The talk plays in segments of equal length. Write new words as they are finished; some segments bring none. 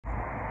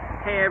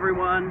Hey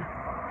everyone,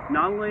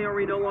 not only are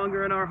we no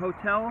longer in our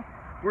hotel,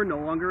 we're no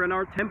longer in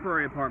our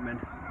temporary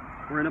apartment.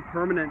 We're in a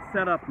permanent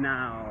setup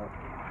now.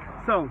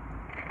 So,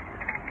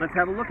 let's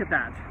have a look at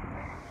that.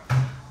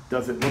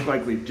 Does it look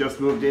like we've just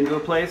moved into a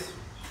place?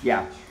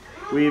 Yeah,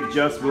 we've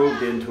just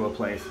moved into a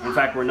place. In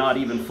fact, we're not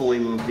even fully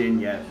moved in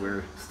yet.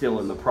 We're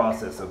still in the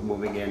process of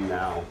moving in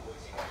now.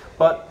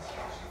 But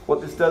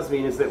what this does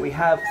mean is that we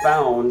have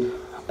found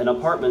an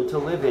apartment to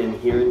live in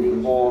here in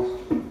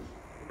Ningbo.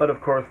 But of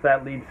course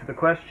that leads to the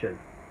question,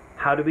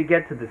 how did we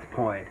get to this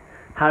point?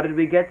 How did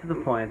we get to the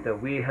point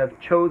that we have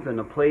chosen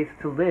a place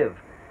to live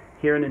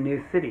here in a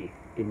new city,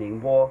 in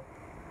Ningbo?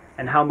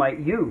 And how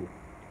might you,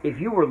 if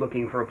you were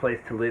looking for a place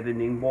to live in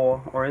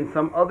Ningbo or in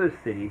some other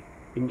city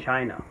in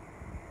China?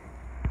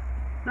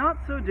 Not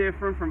so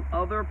different from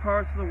other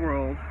parts of the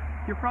world,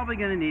 you're probably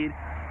going to need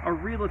a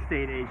real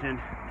estate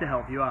agent to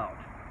help you out.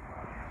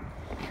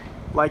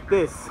 Like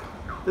this.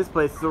 This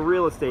place is a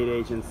real estate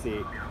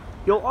agency.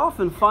 You'll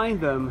often find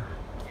them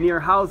near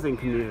housing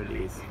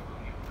communities,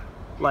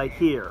 like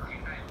here.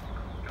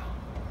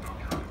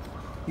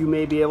 You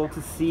may be able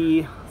to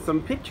see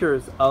some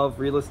pictures of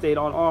real estate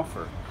on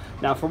offer.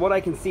 Now, from what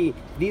I can see,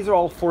 these are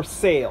all for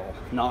sale,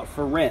 not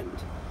for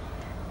rent.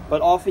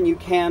 But often you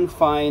can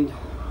find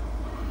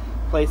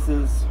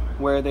places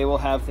where they will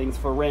have things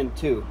for rent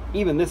too.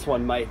 Even this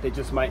one might, they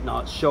just might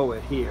not show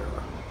it here.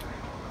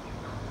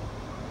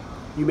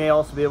 You may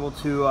also be able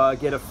to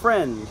get a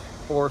friend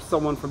or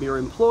someone from your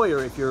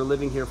employer, if you're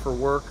living here for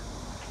work,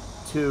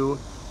 to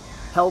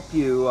help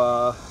you,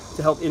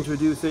 to help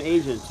introduce an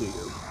agent to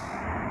you.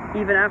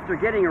 Even after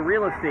getting a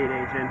real estate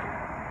agent,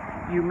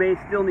 you may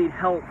still need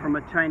help from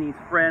a Chinese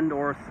friend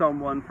or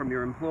someone from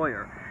your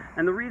employer.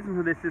 And the reason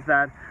for this is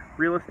that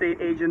real estate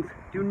agents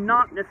do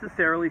not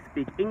necessarily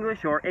speak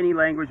English or any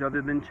language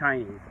other than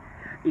Chinese.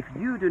 If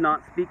you do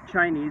not speak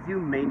Chinese, you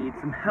may need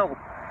some help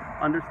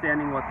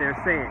understanding what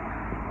they're saying.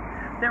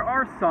 There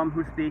are some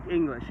who speak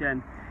English,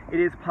 and it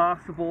is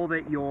possible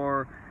that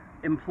your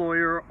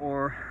employer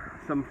or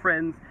some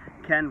friends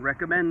can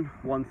recommend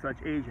one such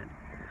agent.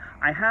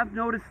 I have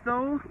noticed,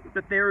 though,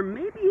 that there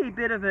may be a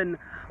bit of an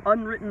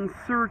unwritten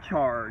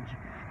surcharge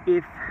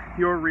if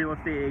your real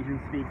estate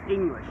agent speaks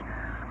English,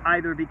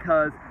 either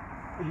because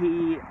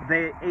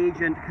the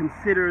agent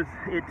considers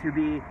it to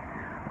be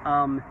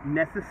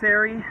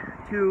necessary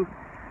to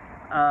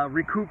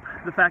recoup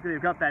the fact that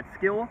they've got that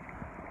skill,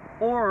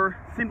 or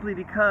simply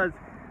because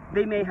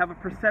they may have a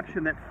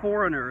perception that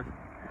foreigners,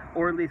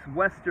 or at least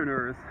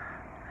Westerners,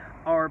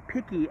 are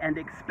picky and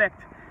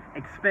expect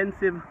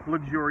expensive,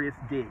 luxurious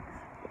digs.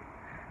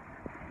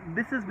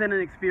 This has been an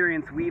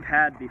experience we've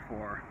had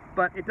before,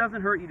 but it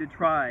doesn't hurt you to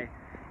try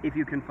if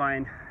you can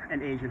find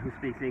an agent who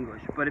speaks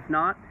English. But if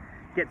not,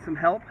 get some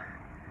help,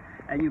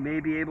 and you may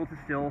be able to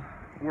still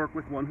work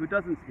with one who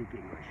doesn't speak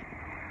English.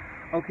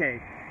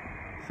 Okay,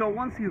 so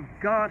once you've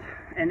got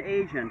an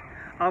agent,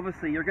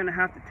 obviously you're going to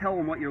have to tell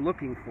them what you're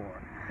looking for.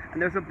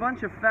 And there's a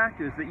bunch of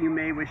factors that you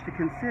may wish to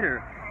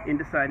consider in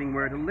deciding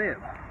where to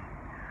live.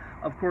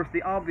 Of course,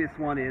 the obvious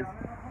one is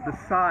the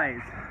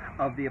size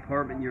of the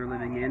apartment you're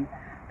living in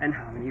and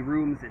how many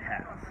rooms it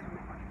has.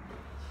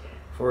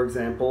 For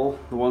example,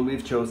 the one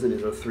we've chosen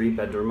is a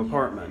 3-bedroom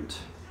apartment.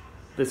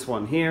 This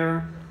one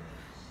here,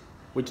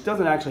 which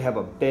doesn't actually have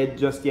a bed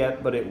just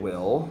yet, but it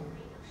will.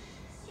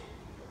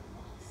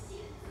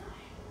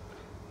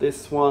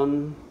 This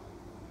one,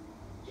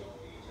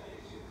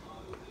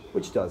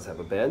 which does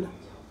have a bed.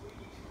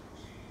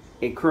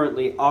 A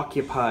currently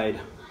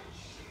occupied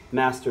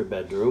master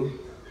bedroom,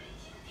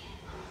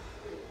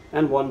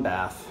 and 1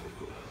 bath.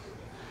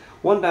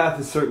 1 bath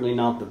is certainly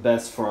not the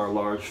best for our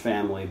large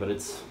family, but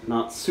it's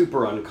not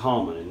super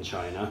uncommon in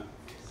China.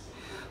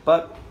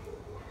 But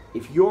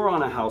if you're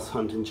on a house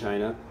hunt in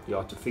China, you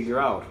ought to figure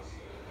out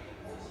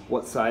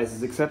what size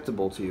is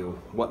acceptable to you,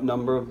 what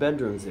number of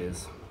bedrooms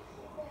is.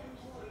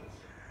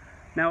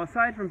 Now,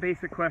 aside from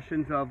basic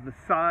questions of the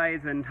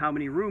size and how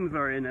many rooms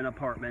are in an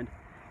apartment,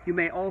 you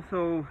may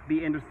also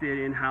be interested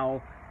in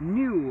how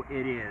new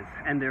it is,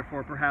 and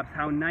therefore perhaps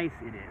how nice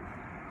it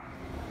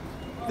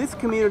is. This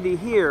community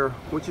here,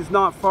 which is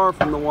not far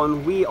from the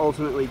one we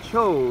ultimately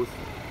chose,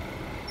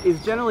 is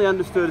generally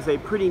understood as a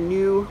pretty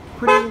new,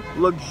 pretty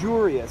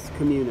luxurious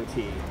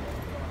community,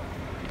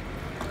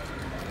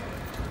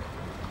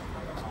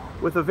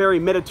 with a very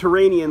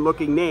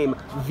Mediterranean-looking name,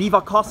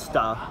 Viva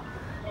Costa,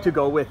 to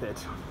go with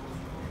it.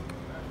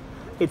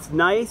 It's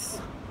nice.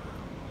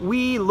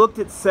 We looked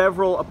at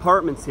several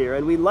apartments here,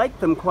 and we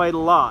liked them quite a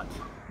lot.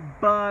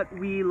 But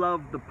we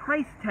loved the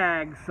price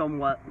tag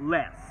somewhat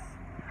less.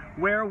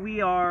 Where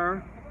we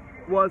are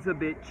was a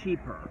bit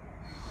cheaper.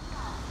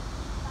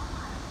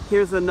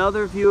 Here's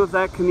another view of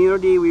that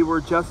community we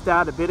were just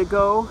at a bit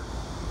ago.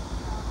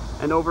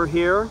 And over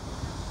here,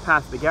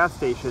 past the gas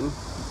station,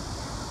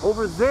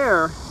 over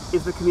there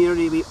is the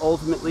community we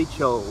ultimately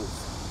chose.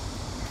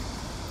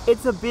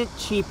 It's a bit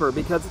cheaper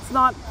because it's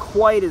not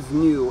quite as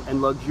new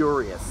and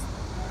luxurious.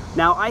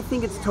 Now, I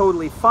think it's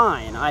totally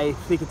fine. I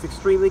think it's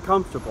extremely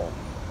comfortable.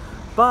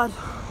 But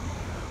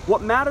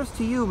what matters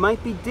to you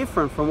might be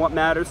different from what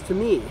matters to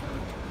me.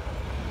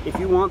 If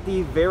you want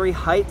the very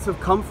heights of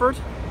comfort,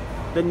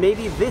 then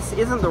maybe this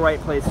isn't the right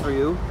place for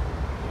you.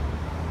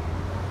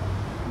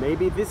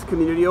 Maybe this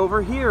community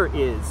over here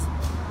is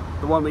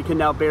the one we can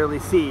now barely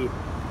see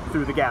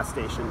through the gas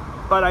station.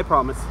 But I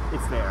promise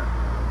it's there.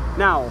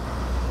 Now,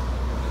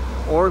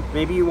 or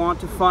maybe you want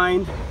to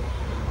find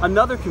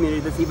another community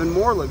that's even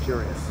more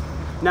luxurious.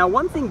 Now,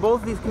 one thing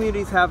both of these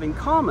communities have in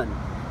common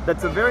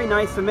that's a very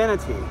nice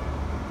amenity,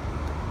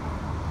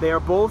 they are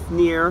both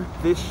near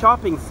this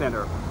shopping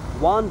center,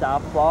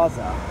 Wanda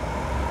Plaza.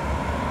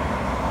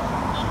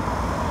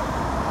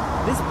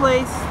 This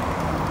place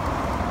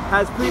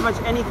has pretty much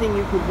anything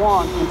you could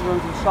want in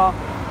terms of shopping.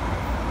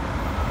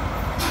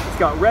 It's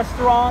got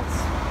restaurants,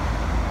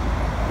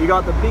 you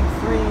got the big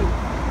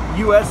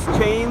three US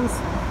chains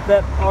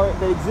that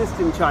exist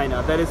in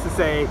China. That is to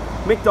say,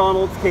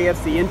 McDonald's,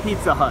 KFC, and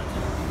Pizza Hut.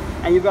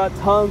 And you've got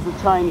tons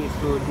of Chinese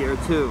food here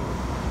too.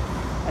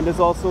 And there's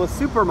also a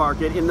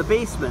supermarket in the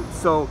basement.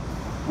 So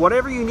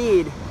whatever you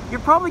need,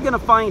 you're probably gonna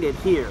find it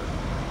here.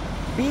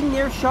 Being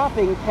near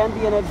shopping can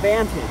be an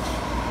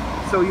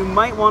advantage. So you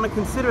might want to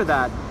consider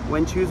that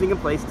when choosing a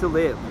place to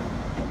live.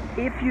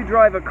 If you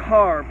drive a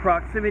car,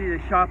 proximity to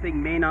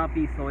shopping may not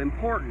be so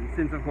important,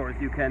 since of course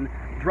you can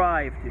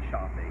drive to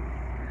shopping.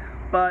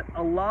 But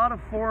a lot of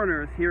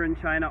foreigners here in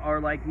China are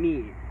like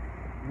me.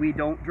 We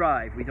don't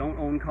drive, we don't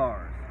own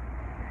cars.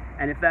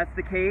 And if that's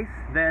the case,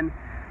 then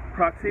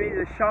proximity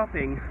to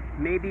shopping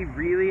may be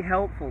really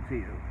helpful to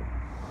you.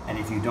 And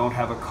if you don't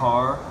have a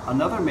car,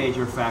 another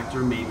major factor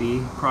may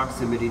be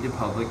proximity to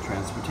public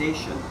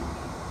transportation.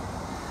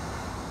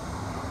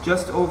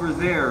 Just over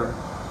there,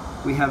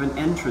 we have an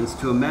entrance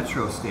to a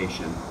metro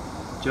station,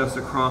 just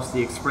across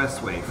the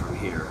expressway from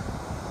here.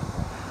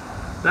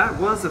 That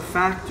was a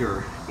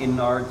factor in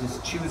our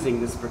just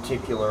choosing this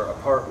particular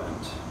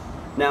apartment.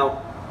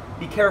 Now,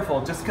 be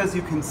careful, just because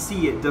you can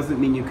see it doesn't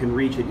mean you can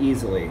reach it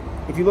easily.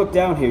 If you look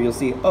down here, you'll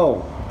see,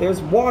 oh,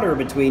 there's water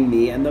between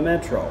me and the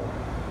metro.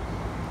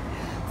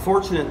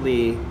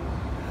 Fortunately,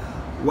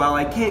 while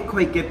I can't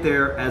quite get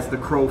there as the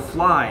crow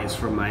flies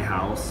from my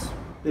house,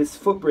 this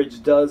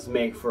footbridge does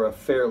make for a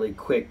fairly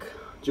quick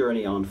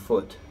journey on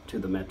foot to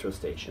the metro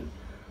station.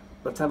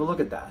 Let's have a look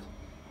at that.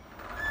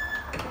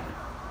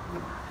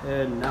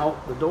 Heading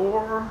out the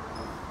door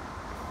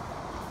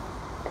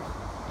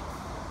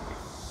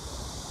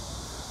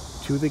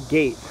to the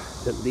gate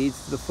that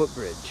leads to the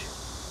footbridge.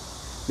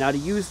 Now, to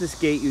use this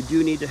gate, you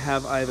do need to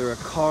have either a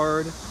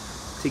card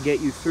to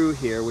get you through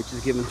here, which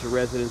is given to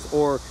residents,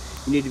 or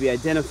you need to be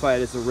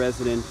identified as a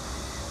resident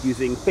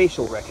using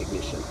facial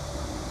recognition.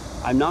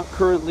 I'm not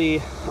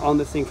currently on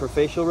this thing for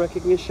facial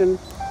recognition,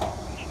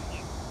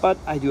 but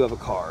I do have a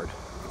card,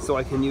 so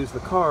I can use the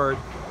card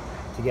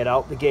to get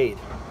out the gate.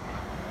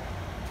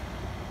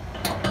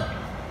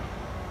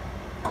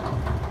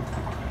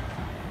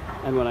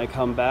 And when I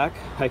come back,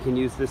 I can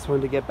use this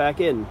one to get back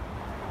in.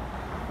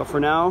 But for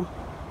now,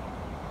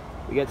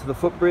 we get to the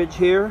footbridge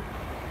here.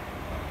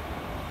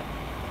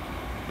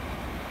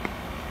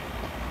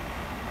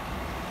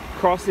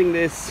 Crossing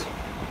this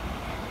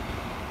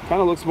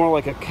kind of looks more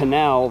like a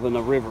canal than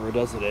a river,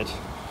 doesn't it?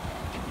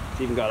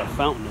 It's even got a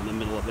fountain in the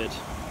middle of it.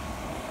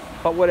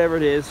 But whatever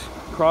it is,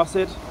 cross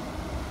it.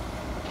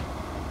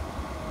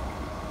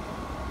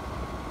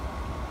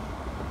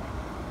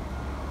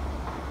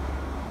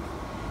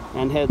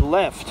 And head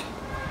left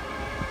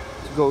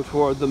to go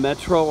toward the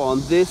metro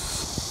on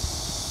this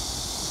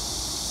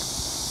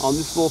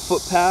little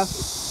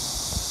footpath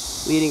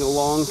leading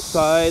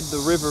alongside the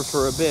river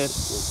for a bit,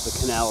 the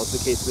canal as the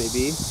case may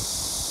be.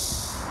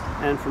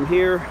 And from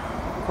here,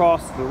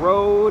 across the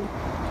road,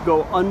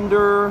 go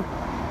under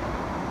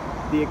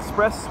the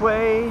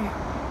expressway.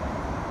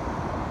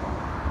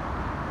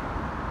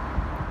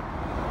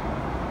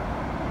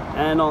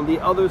 And on the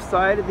other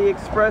side of the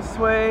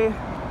expressway,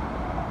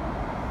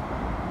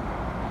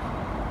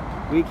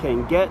 we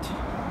can get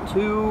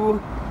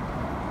to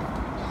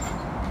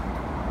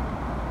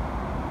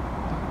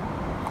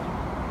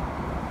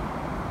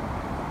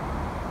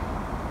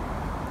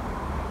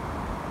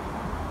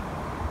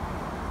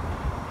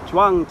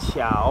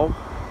Zhuangqiao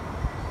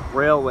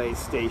railway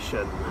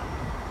station.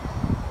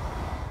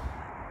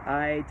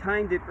 I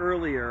timed it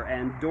earlier,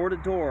 and door to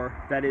door,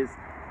 that is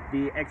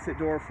the exit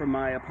door from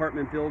my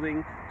apartment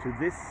building to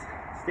this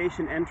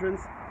station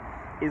entrance,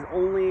 is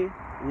only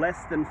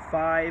less than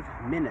 5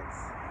 minutes.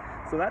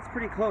 So that's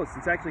pretty close.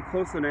 It's actually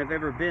closer than I've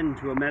ever been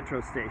to a metro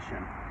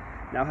station.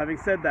 Now, having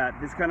said that,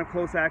 this kind of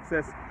close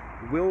access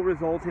will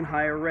result in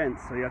higher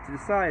rents, so you have to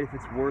decide if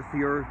it's worth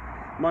your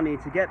money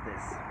to get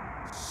this.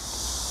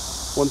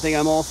 One thing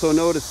I'm also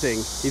noticing,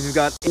 if you've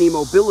got any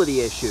mobility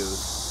issues,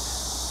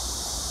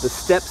 the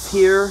steps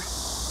here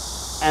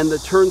and the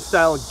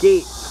turnstile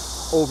gate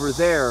over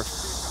there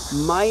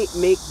might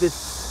make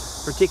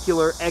this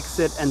particular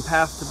exit and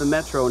path to the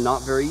metro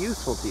not very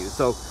useful to you.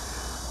 So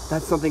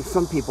that's something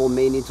some people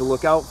may need to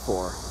look out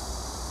for.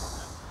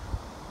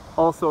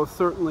 Also,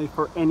 certainly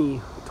for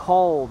any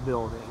tall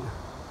building,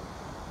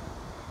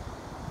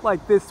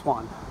 like this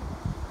one,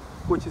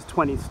 which is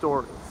 20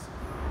 stories.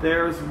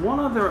 There's one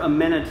other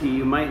amenity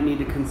you might need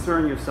to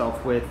concern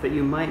yourself with that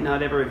you might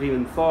not ever have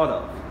even thought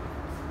of.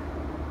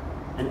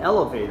 An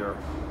elevator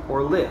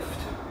or lift.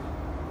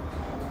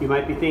 You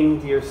might be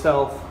thinking to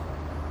yourself,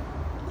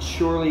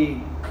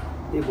 surely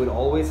it would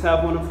always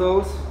have one of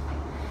those?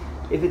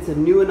 If it's a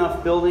new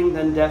enough building,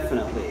 then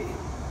definitely.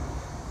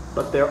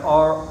 But there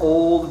are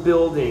old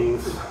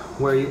buildings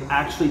where you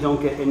actually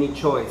don't get any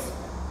choice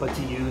but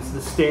to use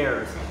the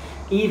stairs,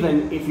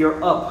 even if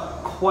you're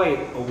up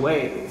quite a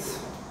ways.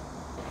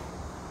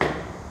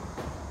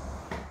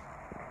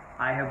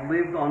 I have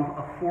lived on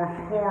a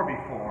 4th floor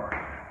before,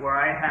 where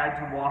I had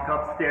to walk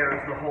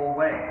upstairs the whole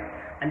way.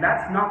 And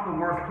that's not the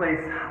worst place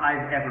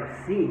I've ever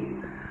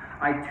seen.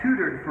 I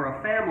tutored for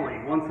a family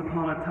once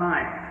upon a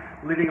time,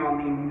 living on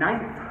the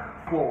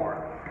 9th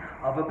floor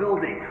of a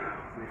building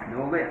with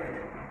no lift.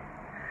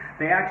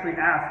 They actually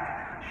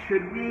asked,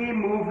 should we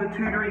move the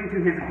tutoring to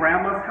his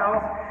grandma's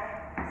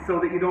house so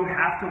that you don't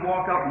have to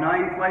walk up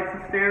 9 flights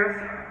of stairs?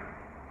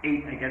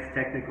 8, I guess,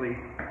 technically.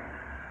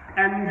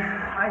 And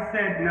I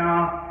said, no,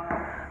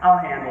 I'll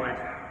handle it.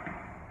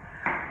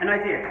 And I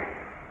did.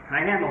 I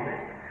handled it.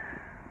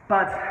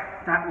 But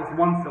that was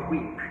once a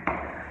week.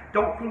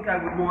 Don't think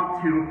I would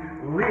want to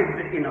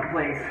live in a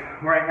place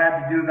where I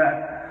had to do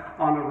that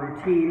on a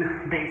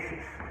routine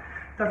basis.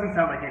 Doesn't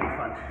sound like any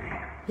fun to me.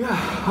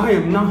 Yeah, I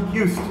am not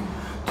used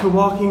to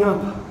walking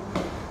up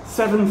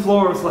 7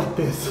 floors like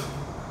this.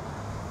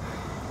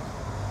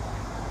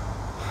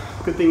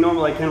 Good thing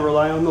normally I can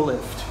rely on the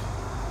lift.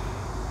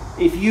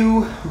 If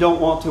you don't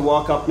want to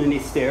walk up many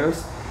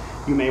stairs,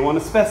 you may want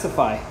to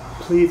specify,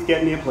 please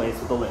get me a place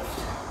with a lift.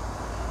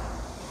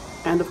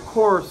 And of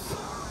course,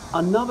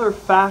 another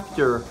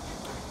factor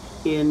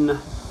in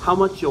how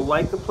much you'll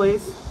like the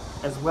place,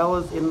 as well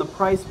as in the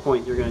price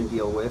point you're going to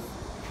deal with,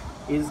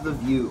 is the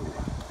view.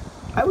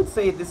 I would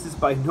say this is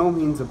by no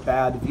means a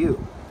bad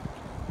view.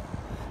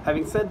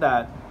 Having said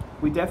that,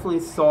 we definitely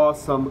saw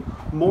some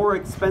more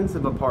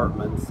expensive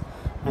apartments,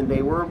 and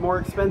they were more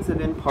expensive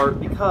in part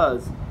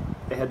because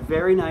they had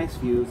very nice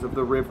views of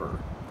the river.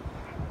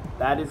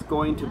 That is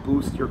going to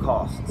boost your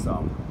costs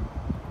some.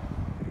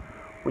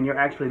 When you're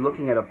actually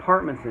looking at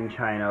apartments in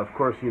China, of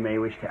course you may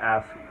wish to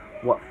ask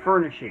what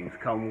furnishings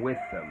come with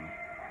them.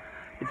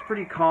 It's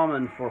pretty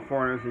common for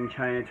foreigners in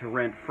China to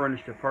rent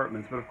furnished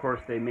apartments, but of course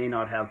they may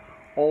not have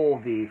all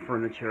the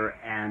furniture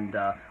and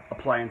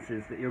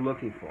appliances that you're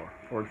looking for.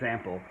 For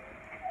example,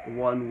 the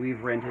one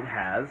we've rented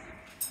has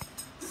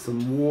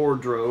some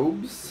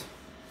wardrobes,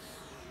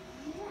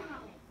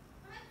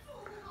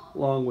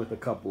 along with a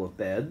couple of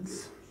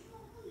beds,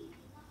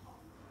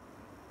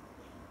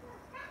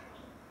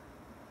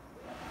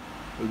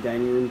 a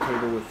dining room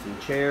table with some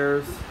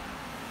chairs,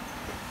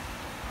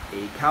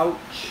 a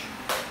couch,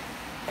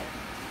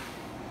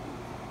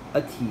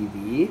 a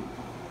TV,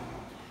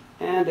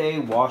 and a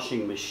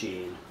washing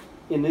machine.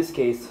 In this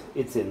case,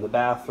 it's in the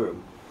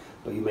bathroom,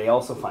 but you may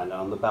also find it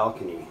on the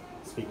balcony.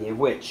 Speaking of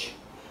which,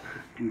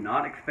 do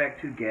not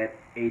expect to get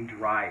a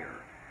dryer.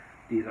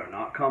 These are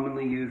not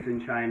commonly used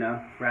in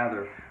China.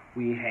 Rather,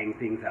 we hang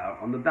things out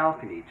on the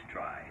balcony to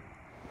dry.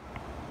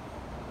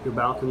 Your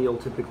balcony will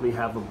typically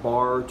have a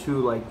bar or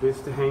two like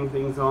this to hang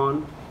things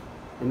on.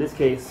 In this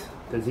case,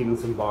 there's even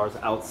some bars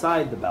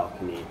outside the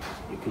balcony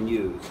you can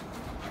use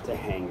to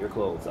hang your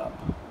clothes up.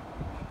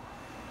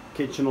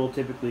 Kitchen will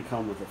typically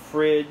come with a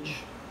fridge.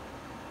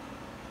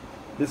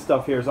 This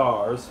stuff here is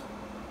ours,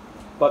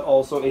 but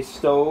also a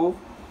stove.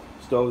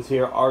 Stoves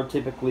here are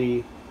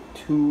typically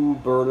 2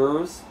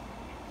 burners.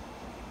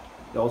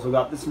 You also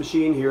got this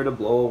machine here to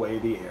blow away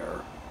the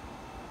air.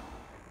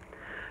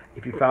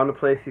 If you found a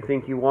place you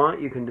think you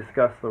want, you can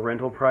discuss the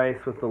rental price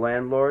with the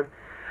landlord.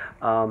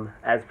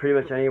 As pretty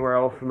much anywhere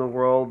else in the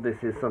world, this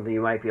is something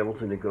you might be able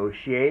to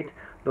negotiate,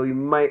 though you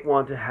might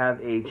want to have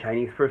a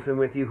Chinese person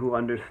with you who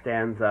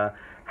understands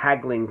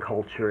haggling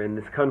culture in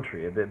this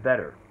country a bit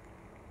better.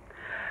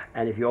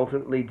 And if you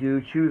ultimately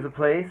do choose a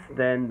place,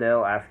 then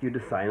they'll ask you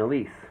to sign a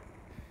lease.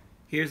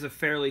 Here's a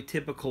fairly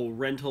typical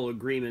rental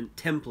agreement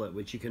template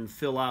which you can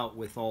fill out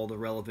with all the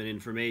relevant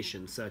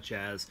information, such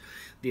as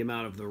the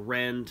amount of the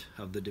rent,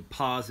 of the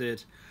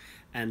deposit,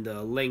 and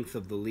the length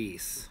of the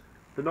lease.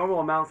 The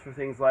normal amounts for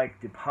things like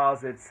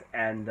deposits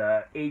and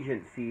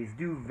agent fees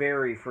do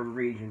vary from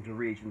region to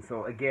region,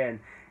 so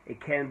again,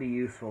 it can be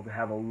useful to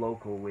have a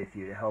local with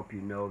you to help you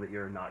know that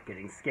you're not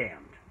getting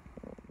scammed.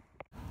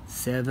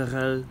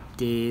 Several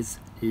days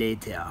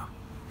later.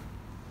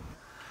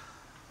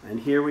 And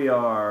here we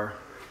are.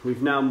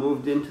 We've now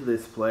moved into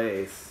this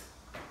place.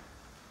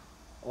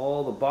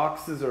 All the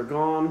boxes are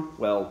gone,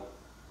 well,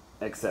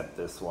 except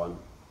this one.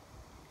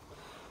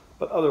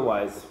 But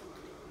otherwise,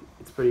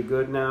 it's pretty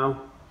good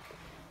now.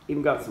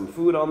 Even got some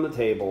food on the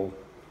table.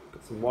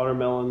 Got some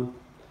watermelon,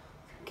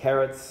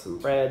 carrots, some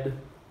bread.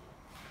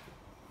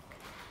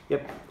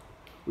 Yep,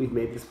 we've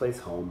made this place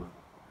home.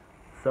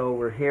 So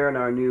we're here in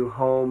our new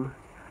home,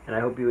 and I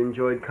hope you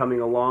enjoyed coming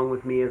along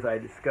with me as I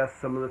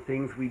discussed some of the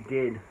things we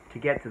did to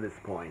get to this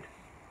point.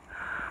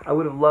 I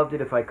would have loved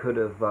it if I could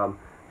have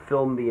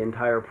filmed the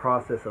entire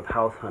process of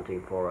house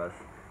hunting for us,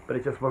 but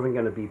it just wasn't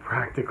going to be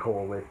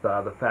practical with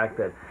the fact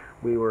that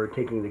we were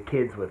taking the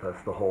kids with us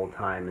the whole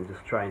time, and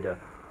just trying to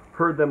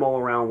herd them all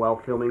around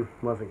while filming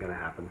wasn't going to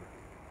happen.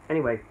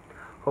 Anyway,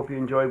 hope you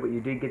enjoyed what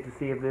you did get to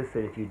see of this,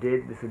 and if you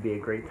did, this would be a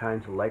great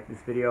time to like this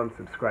video and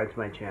subscribe to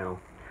my channel.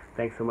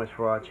 Thanks so much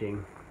for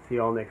watching. See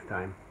you all next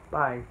time.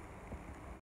 Bye.